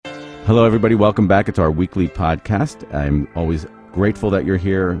Hello, everybody. Welcome back. It's our weekly podcast. I'm always grateful that you're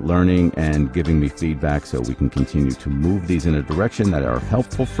here learning and giving me feedback so we can continue to move these in a direction that are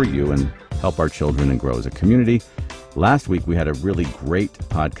helpful for you and help our children and grow as a community. Last week, we had a really great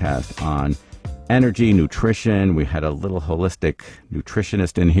podcast on energy, nutrition. We had a little holistic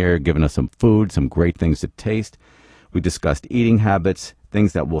nutritionist in here giving us some food, some great things to taste. We discussed eating habits,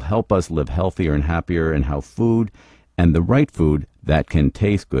 things that will help us live healthier and happier, and how food and the right food that can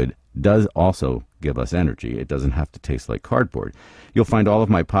taste good does also give us energy. It doesn't have to taste like cardboard. You'll find all of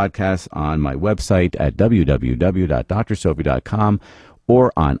my podcasts on my website at www.drsophie.com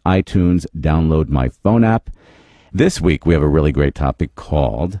or on iTunes. Download my phone app. This week, we have a really great topic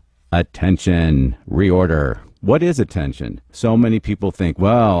called attention reorder. What is attention? So many people think,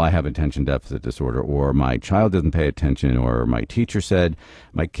 well, I have attention deficit disorder, or my child doesn't pay attention, or my teacher said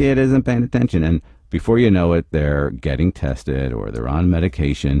my kid isn't paying attention. And before you know it, they're getting tested or they're on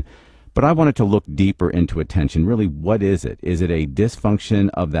medication. But I wanted to look deeper into attention. Really, what is it? Is it a dysfunction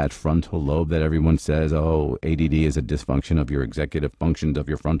of that frontal lobe that everyone says, oh, ADD is a dysfunction of your executive functions of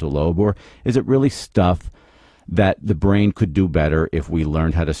your frontal lobe? Or is it really stuff that the brain could do better if we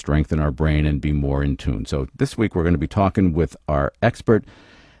learned how to strengthen our brain and be more in tune? So this week we're going to be talking with our expert.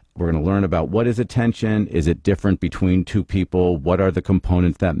 We're going to learn about what is attention, is it different between two people, what are the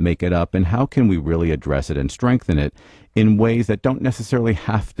components that make it up, and how can we really address it and strengthen it in ways that don't necessarily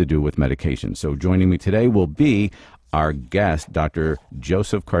have to do with medication. So joining me today will be our guest, Dr.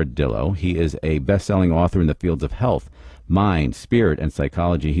 Joseph Cardillo. He is a best-selling author in the fields of health, mind, spirit, and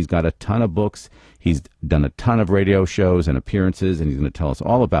psychology. He's got a ton of books. He's done a ton of radio shows and appearances, and he's going to tell us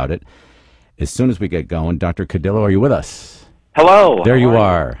all about it. As soon as we get going, Dr. Cardillo, are you with us? Hello. There you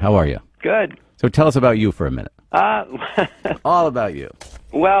are. How are you? Good. So tell us about you for a minute. All about you.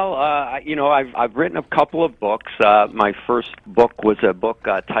 Well, I've written a couple of books. My first book was a book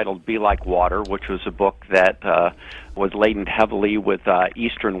titled Be Like Water, which was a book that was laden heavily with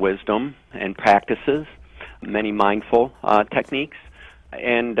Eastern wisdom and practices, many mindful techniques.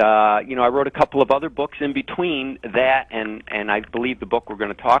 And, I wrote a couple of other books in between that, and I believe the book we're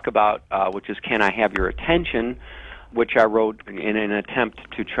going to talk about, which is Can I Have Your Attention?, which I wrote in an attempt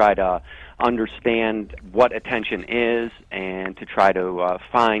to try to understand what attention is and to try to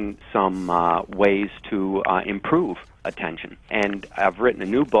find some ways to improve attention. And I've written a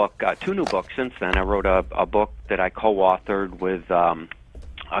new book, two new books since then. I wrote a book that I co-authored with a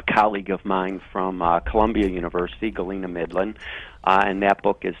colleague of mine from Columbia University, Galena Midland, and that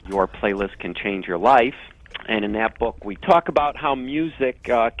book is Your Playlist Can Change Your Life. And in that book, we talk about how music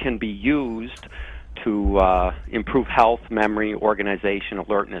can be used to improve health, memory, organization,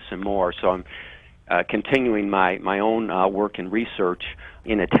 alertness, and more. So I'm continuing my own work and research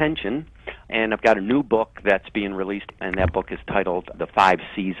in attention, and I've got a new book that's being released, and that book is titled The 5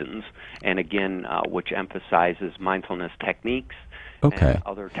 Seasons, and again, which emphasizes mindfulness techniques and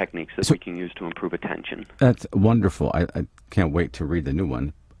other techniques that we can use to improve attention. That's wonderful. I can't wait to read the new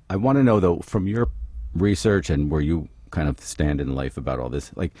one. I want to know, though, from your research and where you kind of stand in life about all this,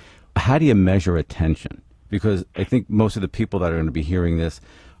 like, how do you measure attention? Because I think most of the people that are going to be hearing this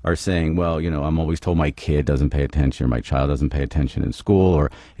are saying, well, I'm always told my kid doesn't pay attention, or my child doesn't pay attention in school, or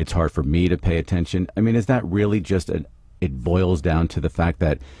it's hard for me to pay attention. I mean, is that really just it boils down to the fact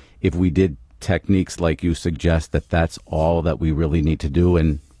that if we did techniques like you suggest, that's all that we really need to do?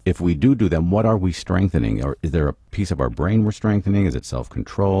 And if we do them, what are we strengthening? Or is there a piece of our brain we're strengthening? Is it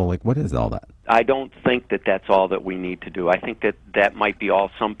self-control? Like, what is all that? I don't think that that's all that we need to do. I think that might be all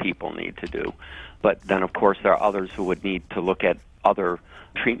some people need to do. But then, of course, there are others who would need to look at other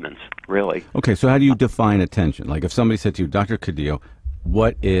treatments, really. Okay, so how do you define attention? Like, if somebody said to you, Dr. Cardillo,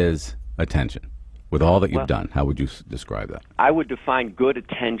 what is attention? With all that you've done, how would you describe that? I would define good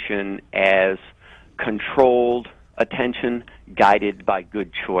attention as controlled attention guided by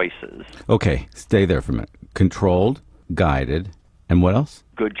good choices. Okay, stay there for a minute. Controlled, guided, and what else?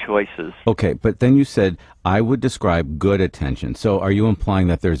 Good choices. Okay, but then you said, I would describe good attention. So are you implying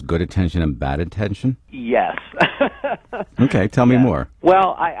that there's good attention and bad attention? Yes. Okay, tell me more.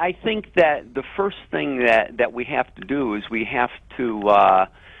 Well, I think that the first thing that we have to do is we have to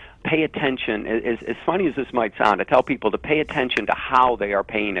pay attention. As funny as this might sound, I tell people to pay attention to how they are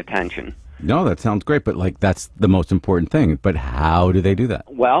paying attention. No, that sounds great, but that's the most important thing. But how do they do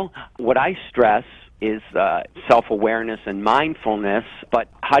that? Well, what I stress is self-awareness and mindfulness, but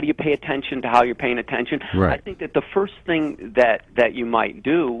how do you pay attention to how you're paying attention? Right. I think that the first thing that you might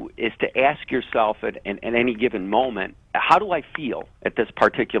do is to ask yourself at any given moment, how do I feel at this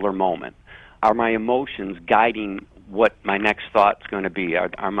particular moment? Are my emotions guiding what my next thought's going to be?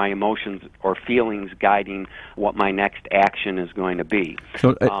 Are my emotions or feelings guiding what my next action is going to be?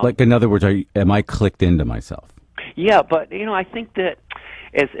 So, like, in other words, am I clicked into myself? Yeah, but, I think that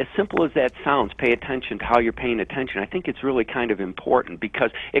as simple as that sounds, pay attention to how you're paying attention. I think it's really kind of important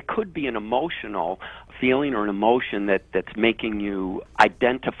because it could be an emotional feeling or an emotion that's making you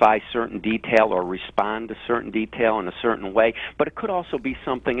identify certain detail or respond to certain detail in a certain way, but it could also be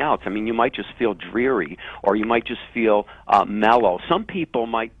something else. I mean, you might just feel dreary or you might just feel mellow. Some people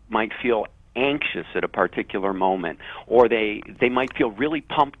might feel anxious at a particular moment, or they might feel really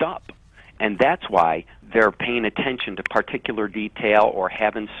pumped up. And that's why they're paying attention to particular detail or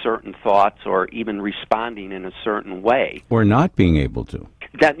having certain thoughts or even responding in a certain way. Or not being able to.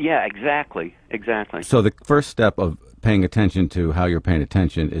 Yeah, exactly. So the first step of paying attention to how you're paying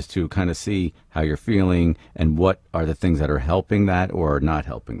attention is to kind of see how you're feeling and what are the things that are helping that or not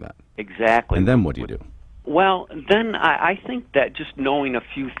helping that. Exactly. And then what do you do? Well, then I think that just knowing a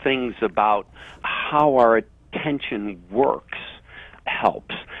few things about how our attention works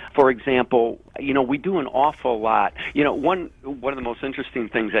helps. For example, we do an awful lot. One of the most interesting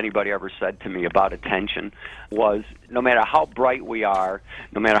things anybody ever said to me about attention was no matter how bright we are,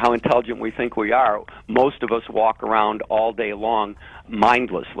 no matter how intelligent we think we are, most of us walk around all day long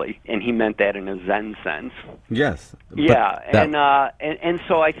mindlessly, and he meant that in a Zen sense. Yes. Yeah, and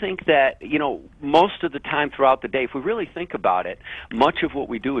so I think that, most of the time throughout the day, if we really think about it, much of what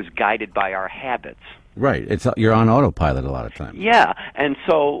we do is guided by our habits. Right. You're on autopilot a lot of times. Yeah, and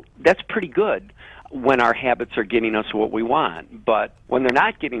so that's pretty good when our habits are getting us what we want. But when they're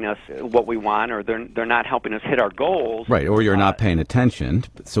not getting us what we want, or they're not helping us hit our goals, right? Or you're not paying attention.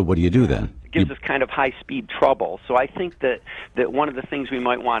 So what do you do then? It gives us kind of high-speed trouble. So I think that one of the things we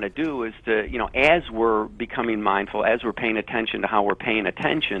might want to do is to, as we're becoming mindful, as we're paying attention to how we're paying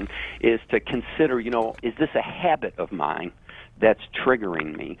attention, is to consider, is this a habit of mine that's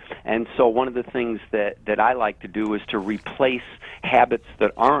triggering me? And so one of the things that I like to do is to replace habits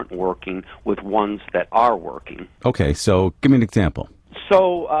that aren't working with ones that are working. Okay, so give me an example.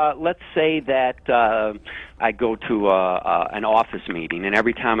 So let's say that I go to an office meeting, and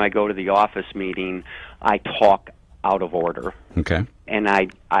every time I go to the office meeting, I talk out of order. Okay. And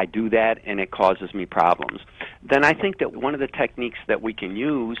I do that, and it causes me problems. Then I think that one of the techniques that we can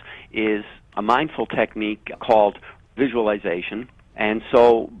use is a mindful technique called visualization. And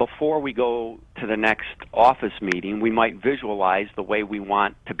so before we go to the next office meeting, we might visualize the way we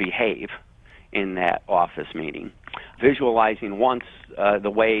want to behave in that office meeting. Visualizing once the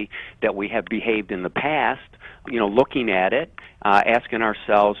way that we have behaved in the past, looking at it, asking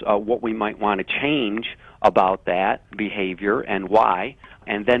ourselves what we might want to change about that behavior and why,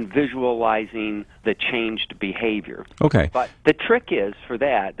 and then visualizing the changed behavior. Okay. But the trick is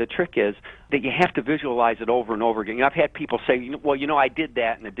that you have to visualize it over and over again. I've had people say, well, I did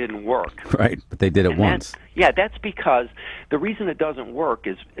that and it didn't work. Right, but they did it once. That's because the reason it doesn't work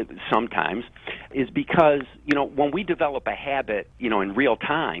is sometimes because, when we develop a habit, in real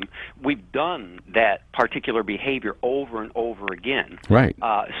time, we've done that particular behavior over and over again. Right.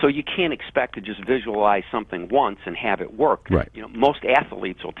 So you can't expect to just visualize something once and have it work. Right. Most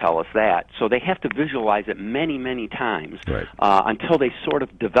athletes will tell us that. So they have to visualize it many, many times until they sort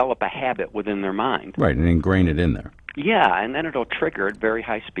of develop a habit within their mind. Right, and ingrain it in there. Yeah, and then it'll trigger at very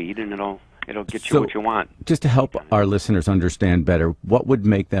high speed, and it'll get you what you want. Just to help our listeners understand better, what would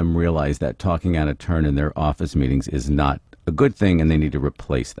make them realize that talking out of turn in their office meetings is not a good thing and they need to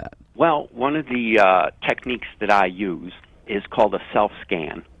replace that? Well, one of the techniques that I use is called a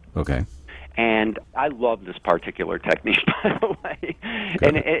self-scan. Okay. And I love this particular technique, by the way. Good.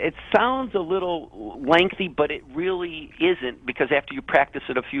 And it sounds a little lengthy, but it really isn't, because after you practice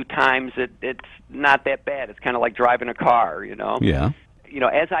it a few times, it's not that bad. It's kind of like driving a car, Yeah.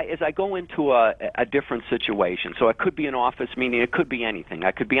 As I go into a different situation, so it could be an office meeting, it could be anything.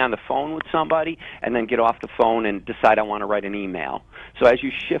 I could be on the phone with somebody and then get off the phone and decide I want to write an email. So as you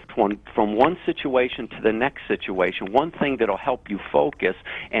shift from one situation to the next situation, one thing that'll help you focus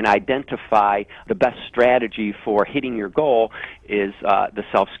and identify the best strategy for hitting your goal is the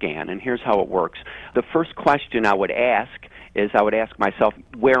self-scan. And here's how it works. The first question I would ask is I would ask myself,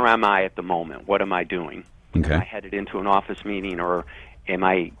 where am I at the moment? What am I doing? Okay. Am I headed into an office meeting, or am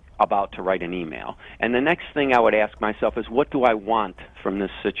I about to write an email? And the next thing I would ask myself is, what do I want from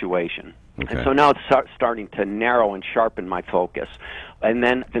this situation? Okay. And so now it's starting to narrow and sharpen my focus. And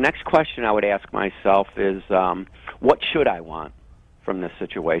then the next question I would ask myself is, what should I want from this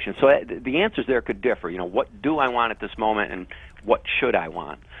situation? So the answers there could differ. What do I want at this moment, and what should I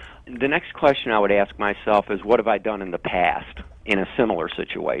want? The next question I would ask myself is, what have I done in the past in a similar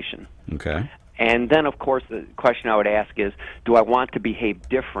situation? Okay. And then, of course, the question I would ask is, do I want to behave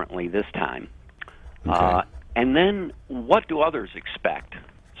differently this time? Okay. And then, what do others expect?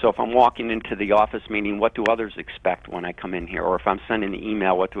 So if I'm walking into the office meeting, what do others expect when I come in here? Or if I'm sending the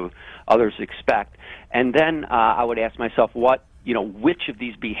email, what do others expect? And then I would ask myself, which of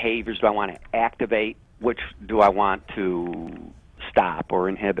these behaviors do I want to activate? Which do I want to stop or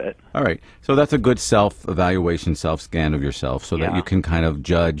inhibit? All right. So that's a good self-evaluation, self-scan of yourself so that you can kind of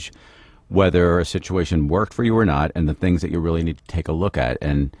judge whether a situation worked for you or not and the things that you really need to take a look at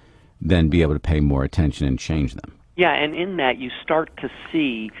and then be able to pay more attention and change them. Yeah, and in that you start to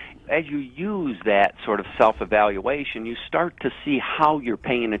see, as you use that sort of self-evaluation, you start to see how you're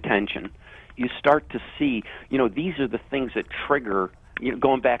paying attention. You start to see, these are the things that trigger,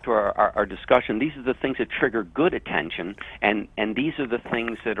 going back to our discussion, these are the things that trigger good attention, and these are the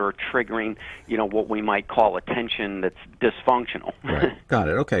things that are triggering, what we might call attention that's dysfunctional. Right. Got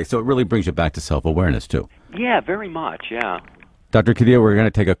it. Okay, so it really brings you back to self-awareness, too. Yeah, very much, yeah. Dr. Cadillo, we're going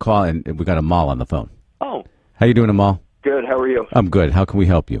to take a call, and we got Amal on the phone. Oh. How you doing, Amal? Good. How are you? I'm good. How can we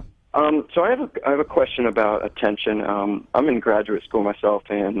help you? So I have a question about attention. I'm in graduate school myself,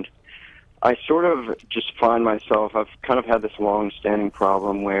 and I sort of just find myself, I've kind of had this long-standing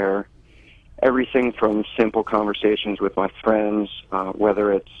problem where everything from simple conversations with my friends,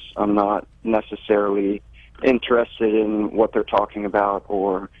 whether it's I'm not necessarily interested in what they're talking about,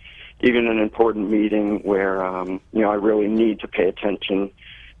 or even an important meeting where, I really need to pay attention,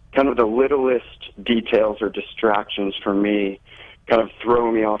 kind of the littlest details or distractions for me kind of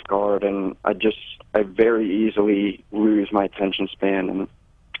throw me off guard, and I very easily lose my attention span,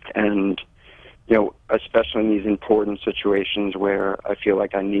 and especially in these important situations where I feel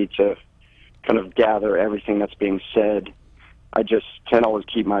like I need to kind of gather everything that's being said, I just can't always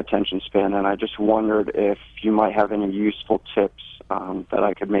keep my attention span, and I just wondered if you might have any useful tips that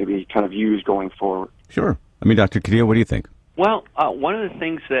I could maybe kind of use going forward. Sure. Dr. Cadillo, what do you think? Well, one of the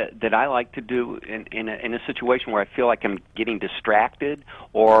things that I like to do in a situation where I feel like I'm getting distracted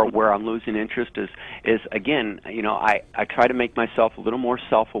or where I'm losing interest is again, I try to make myself a little more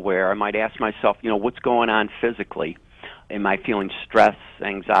self-aware. I might ask myself, what's going on physically? Am I feeling stress,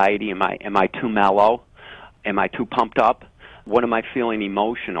 anxiety? Am I too mellow? Am I too pumped up? What am I feeling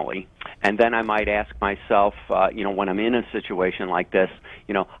emotionally? And then I might ask myself, when I'm in a situation like this,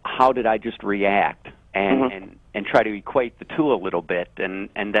 how did I just react? And try to equate the two a little bit, and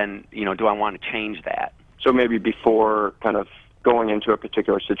then, do I want to change that? So maybe before kind of going into a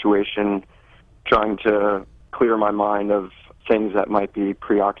particular situation, trying to clear my mind of things that might be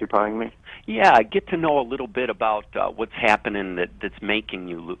preoccupying me? Yeah, get to know a little bit about what's happening that's making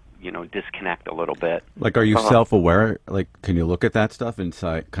you, disconnect a little bit. Like, are you self-aware? Like, can you look at that stuff and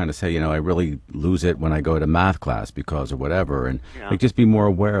kind of say, I really lose it when I go to math class because or whatever, and just be more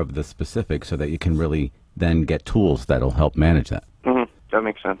aware of the specifics so that you can really then get tools that'll help manage that. Mm-hmm. That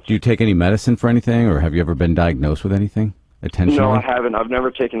makes sense. Do you take any medicine for anything, or have you ever been diagnosed with anything? No, I haven't. I've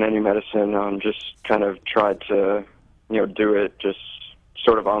never taken any medicine. Just kind of tried to, do it just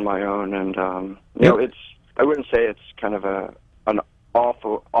sort of on my own, and I wouldn't say it's kind of an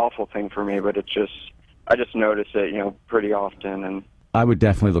awful thing for me, but I just notice it, pretty often. And I would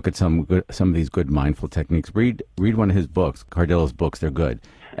definitely look at some of these good mindful techniques. Read one of his books, Cardillo's books. They're good,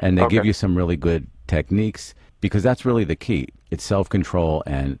 and they give you some really good techniques, because that's really the key. It's self-control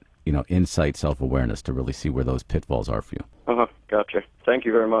and insight, self-awareness to really see where those pitfalls are for you. Gotcha. Thank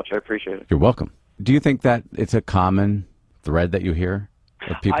you very much. I appreciate it. You're welcome. Do you think that it's a common thread that you hear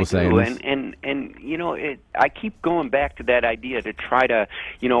of people saying this? And I keep going back to that idea to try to,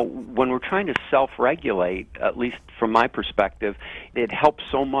 when we're trying to self-regulate, at least from my perspective, it helps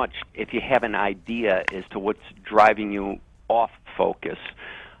so much if you have an idea as to what's driving you off focus,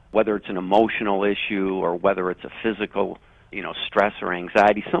 whether it's an emotional issue or whether it's a physical, stress or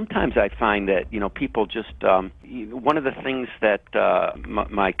anxiety. Sometimes I find that, people just, one of the things that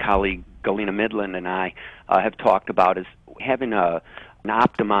my colleague Galena Midland and I have talked about is having an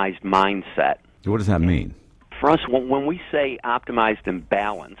optimized mindset. What does that mean? For us, when we say optimized and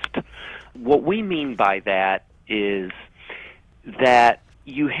balanced, what we mean by that is that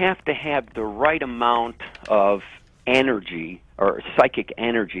you have to have the right amount of energy or psychic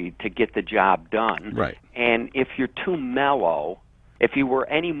energy to get the job done. Right. And if you're too mellow, if you were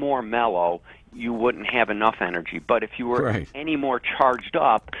any more mellow, you wouldn't have enough energy. But if you were any more charged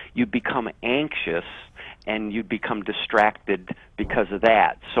up, you'd become anxious and you'd become distracted because of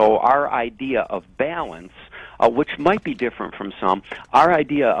that. So our idea of balance, which might be different from some, our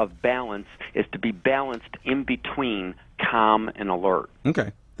idea of balance is to be balanced in between calm and alert.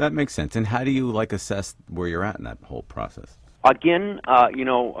 Okay. That makes sense. And how do you assess where you're at in that whole process? Again,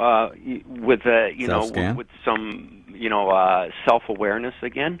 with Self-scan? with some self-awareness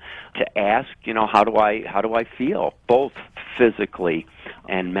again, to ask, how do I feel, both physically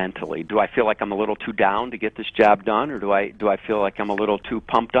and mentally? Do I feel like I'm a little too down to get this job done, or do I feel like I'm a little too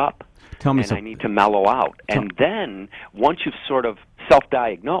pumped up? Tell me and something. I need to mellow out. And then once you've sort of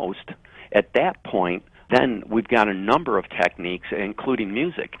self-diagnosed, at that point, then we've got a number of techniques, including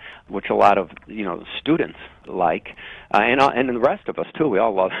music, which a lot of students like, and the rest of us too. We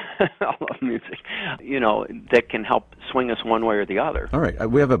all love all love music, that can help swing us one way or the other. All right,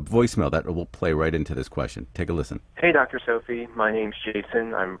 we have a voicemail that will play right into this question. Take a listen. Hey, Dr. Sophie. My name's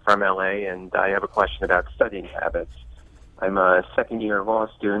Jason. I'm from LA, and I have a question about studying habits. I'm a second-year law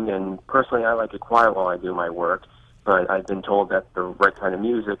student, and personally, I like to quiet while I do my work. But I've been told that the right kind of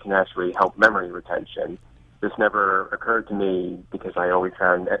music can actually help memory retention. This never occurred to me because I always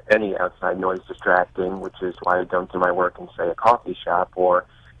found any outside noise distracting, which is why I don't do my work in, say, a coffee shop or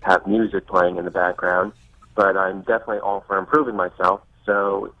have music playing in the background. But I'm definitely all for improving myself.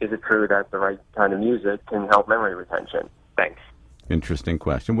 So is it true that the right kind of music can help memory retention? Thanks. Interesting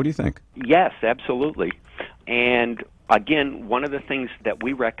question. What do you think? Yes, absolutely. And again, one of the things that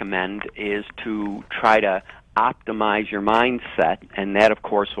we recommend is to try to optimize your mindset, and that, of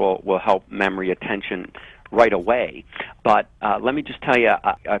course, will help memory attention right away. But let me just tell you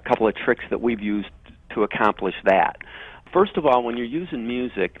a couple of tricks that we've used to accomplish that. First of all, when you're using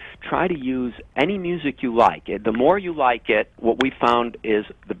music, try to use any music you like. The more you like it, what we found is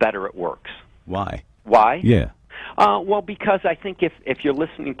the better it works. Why? Why? Yeah. Well, because I think if you're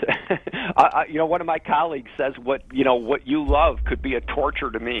listening to, one of my colleagues says what you love could be a torture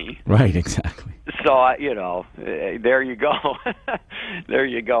to me. Right, exactly. So there you go, there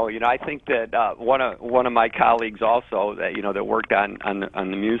you go. I think that one of my colleagues also that worked on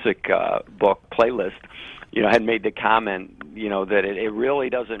the music book playlist, had made the comment, that it really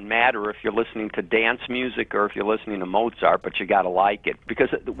doesn't matter if you're listening to dance music or if you're listening to Mozart, but you got to like it, because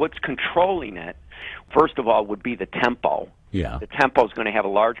what's controlling it, first of all, would be the tempo. Yeah. The tempo is going to have a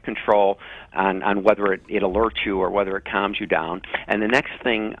large control on whether it alerts you or whether it calms you down. And the next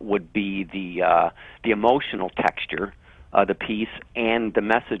thing would be the emotional texture of the piece and the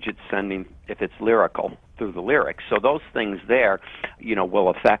message it's sending, if it's lyrical, through the lyrics. So those things there, will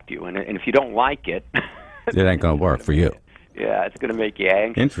affect you. And if you don't like it, it ain't going to work for you. Yeah, it's going to make you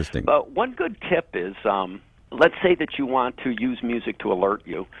anxious. Interesting. But one good tip is, let's say that you want to use music to alert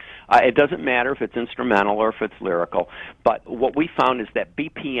you. It doesn't matter if it's instrumental or if it's lyrical, but what we found is that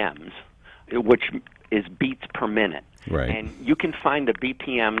BPMs, which is beats per minute, right. And you can find the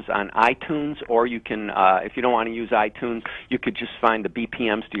BPMs on iTunes, or you can, if you don't want to use iTunes, you could just find the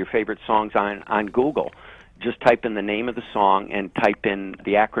BPMs to your favorite songs on Google. Just type in the name of the song and type in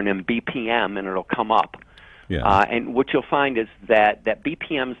the acronym BPM, and it'll come up. Yeah. And what you'll find is that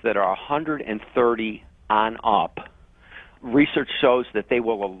BPMs that are 130 on up, research shows that they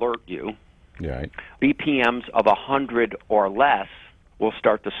will alert you. Right. BPMs of 100 or less will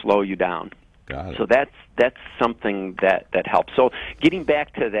start to slow you down. Got it. So that's something that helps. So getting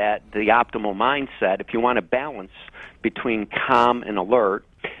back to that, the optimal mindset, if you want to balance between calm and alert,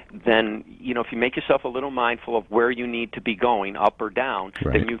 then, if you make yourself a little mindful of where you need to be going, up or down,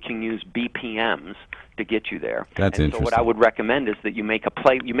 right. then you can use BPMs to get you there. That's and interesting. So what I would recommend is that you make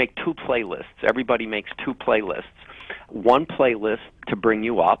two playlists. Everybody makes two playlists. One playlist to bring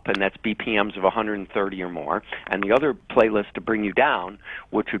you up, and that's BPMs of 130 or more, and the other playlist to bring you down,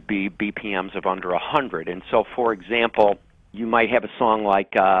 which would be BPMs of under 100. And so, for example, you might have a song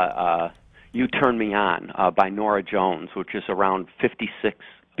like You Turn Me On by Norah Jones, which is around 56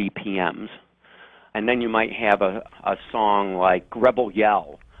 BPMs. And then you might have a song like Rebel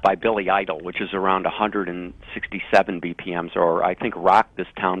Yell by Billy Idol, which is around 167 BPMs, or I think Rock This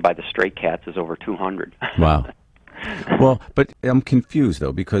Town by the Stray Cats is over 200. Wow. Well, but I'm confused,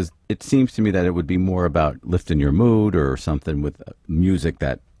 though, because it seems to me that it would be more about lifting your mood or something with music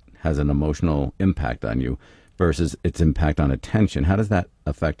that has an emotional impact on you versus its impact on attention. How does that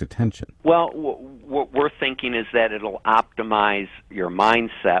affect attention? Well, what we're thinking is that it'll optimize your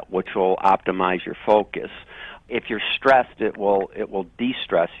mindset, which will optimize your focus. If you're stressed, it will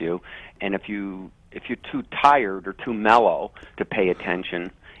de-stress you, and if you're too tired or too mellow to pay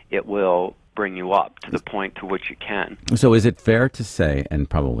attention, it will bring you up to the point to which you can. So is it fair to say, and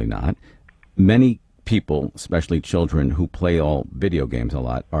probably not, many people, especially children who play all video games a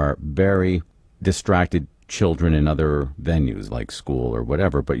lot, are very distracted children in other venues like school or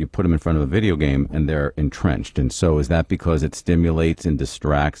whatever, but you put them in front of a video game and they're entrenched. And so is that because it stimulates and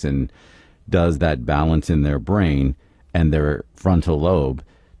distracts and does that balance in their brain and their frontal lobe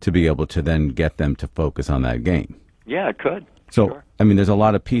to be able to then get them to focus on that game? Yeah, it could. So, Sure. I mean, there's a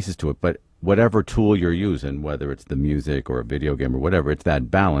lot of pieces to it, but whatever tool you're using, whether it's the music or a video game or whatever, it's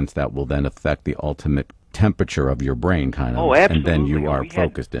that balance that will then affect the ultimate temperature of your brain, kind of. Oh, absolutely. And then you are We had-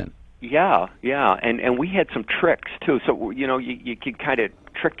 focused in. Yeah, and we had some tricks too. So you could kind of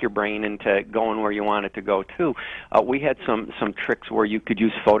trick your brain into going where you want it to go too. We had some tricks where you could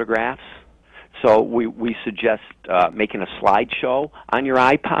use photographs. So we suggest making a slideshow on your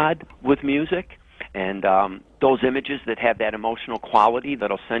iPod with music, and those images that have that emotional quality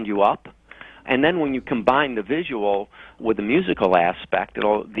that'll send you up. And then when you combine the visual with the musical aspect,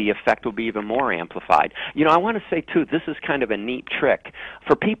 the effect will be even more amplified. I want to say, too, this is kind of a neat trick.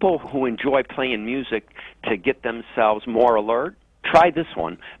 For people who enjoy playing music to get themselves more alert, try this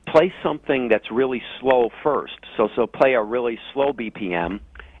one. Play something that's really slow first. So play a really slow BPM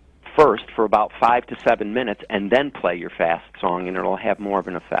first for about 5 to 7 minutes, and then play your fast song, and it'll have more of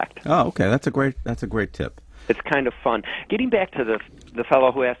an effect. Oh, okay. That's a great tip. It's kind of fun. Getting back to the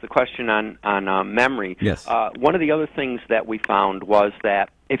fellow who asked the question on memory, Yes. One of the other things that we found was that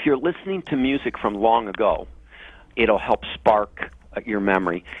if you're listening to music from long ago, it'll help spark your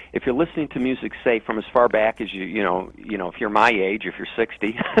memory. If you're listening to music, say, from as far back as you know, if you're my age, if you're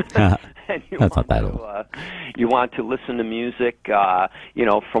 60, and That's not that old. You want to listen to music,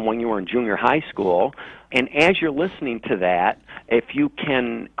 from when you were in junior high school, and as you're listening to that, if you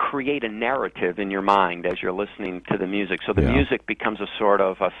can create a narrative in your mind as you're listening to the music, so the Yeah. music becomes a sort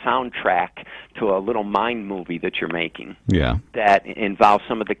of a soundtrack to a little mind movie that you're making Yeah. that involves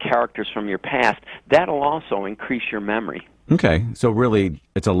some of the characters from your past, that'll also increase your memory. Okay. So really,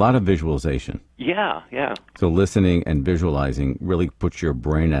 it's a lot of visualization. Yeah, yeah. So listening and visualizing really puts your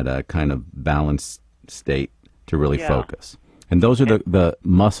brain at a kind of balanced state to really Yeah. focus. And those are the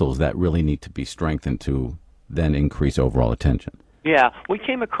muscles that really need to be strengthened to then increase overall attention. Yeah, we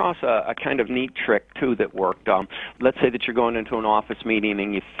came across a kind of neat trick, too, that worked. Let's say that you're going into an office meeting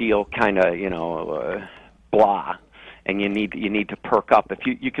and you feel kind of, blah, and you need to perk up. If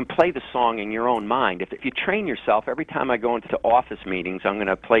you can play the song in your own mind. If you train yourself, every time I go into office meetings, I'm going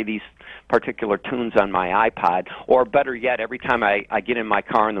to play these particular tunes on my iPod, or better yet, every time I get in my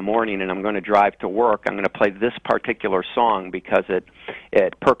car in the morning and I'm going to drive to work, I'm going to play this particular song because it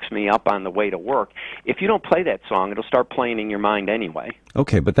perks me up on the way to work. If you don't play that song, it'll start playing in your mind anyway.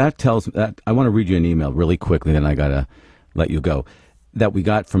 Okay, but that tells that I want to read you an email really quickly, then I got to let you go. That we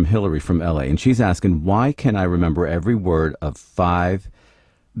got from Hillary from LA, and she's asking, why can I remember every word of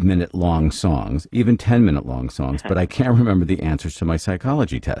 5-minute long songs, even 10-minute long songs, but I can't remember the answers to my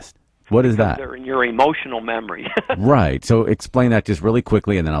psychology test? What is that? They're in your emotional memory. Right. So explain that just really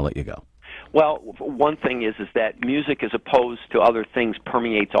quickly, and then I'll let you go. Well, one thing is that music, as opposed to other things,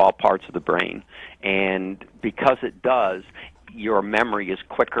 permeates all parts of the brain, and because it does, your memory is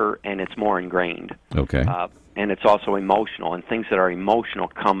quicker and it's more ingrained. Okay. And it's also emotional, and things that are emotional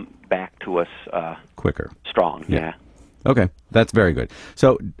come back to us Quicker. strong. Yeah. Okay, that's very good.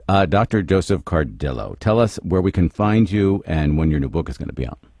 So, Dr. Joseph Cardillo, tell us where we can find you and when your new book is going to be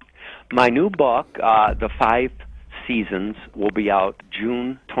out. My new book, The 5 Seasons, will be out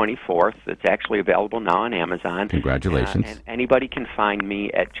June 24th. It's actually available now on Amazon. Congratulations. And anybody can find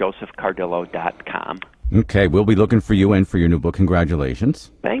me at josephcardillo.com. Okay, we'll be looking for you and for your new book.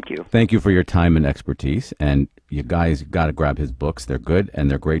 Congratulations. Thank you. Thank you for your time and expertise. And you guys got to grab his books. They're good and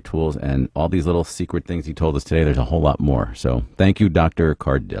they're great tools. And all these little secret things he told us today, there's a whole lot more. So thank you, Dr.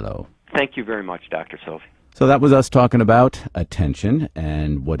 Cardillo. Thank you very much, Dr. Sophie. So that was us talking about attention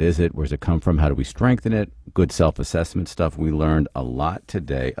and what is it, where does it come from, how do we strengthen it, good self-assessment stuff. We learned a lot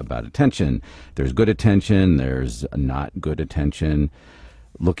today about attention. There's good attention, there's not good attention.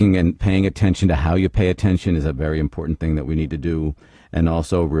 Looking and paying attention to how you pay attention is a very important thing that we need to do. And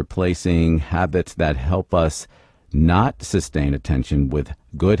also replacing habits that help us not sustain attention with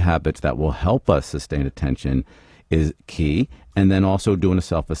good habits that will help us sustain attention is key. And then also doing a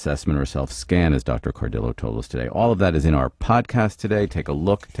self-assessment or a self-scan, as Dr. Cardillo told us today. All of that is in our podcast today. Take a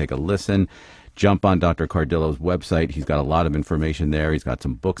look, take a listen. Jump on Dr. Cardillo's website. He's got a lot of information there. He's got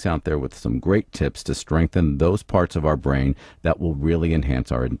some books out there with some great tips to strengthen those parts of our brain that will really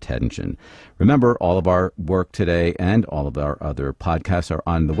enhance our attention. Remember, all of our work today and all of our other podcasts are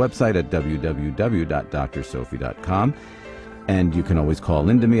on the website at www.drsophie.com. And you can always call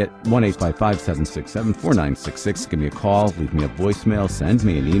in to me at 1-855-767-4966. Give me a call, leave me a voicemail, send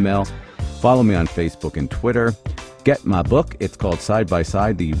me an email. Follow me on Facebook and Twitter. Get my book. It's called Side by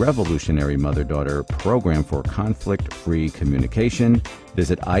Side, the Revolutionary Mother-Daughter Program for Conflict-Free Communication.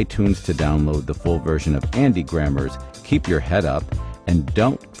 Visit iTunes to download the full version of Andy Grammer's Keep Your Head Up. And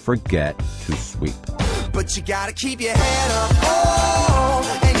don't forget to sweep. But you gotta keep your head up. Oh,